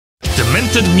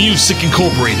Demented Music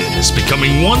Incorporated is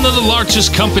becoming one of the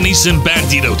largest companies in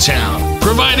Bandito town,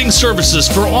 providing services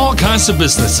for all kinds of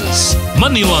businesses: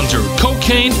 money laundering,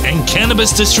 cocaine and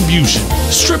cannabis distribution,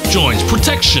 strip joints,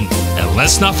 protection, and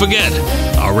let's not forget,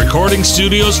 our recording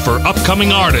studios for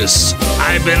upcoming artists.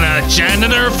 I've been a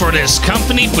janitor for this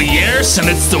company for years, and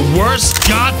it's the worst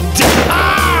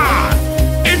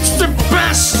It's the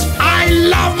best! I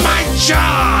love my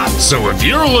job! So if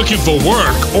you're looking for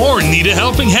work or need a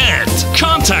helping hand,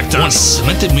 contact us.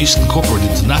 Demented Music Incorporated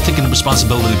does not take any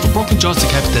responsibility for broken jaws,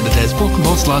 decapitated heads, broken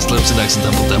bones, lost limbs, and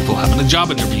accidental temple having a job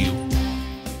interview.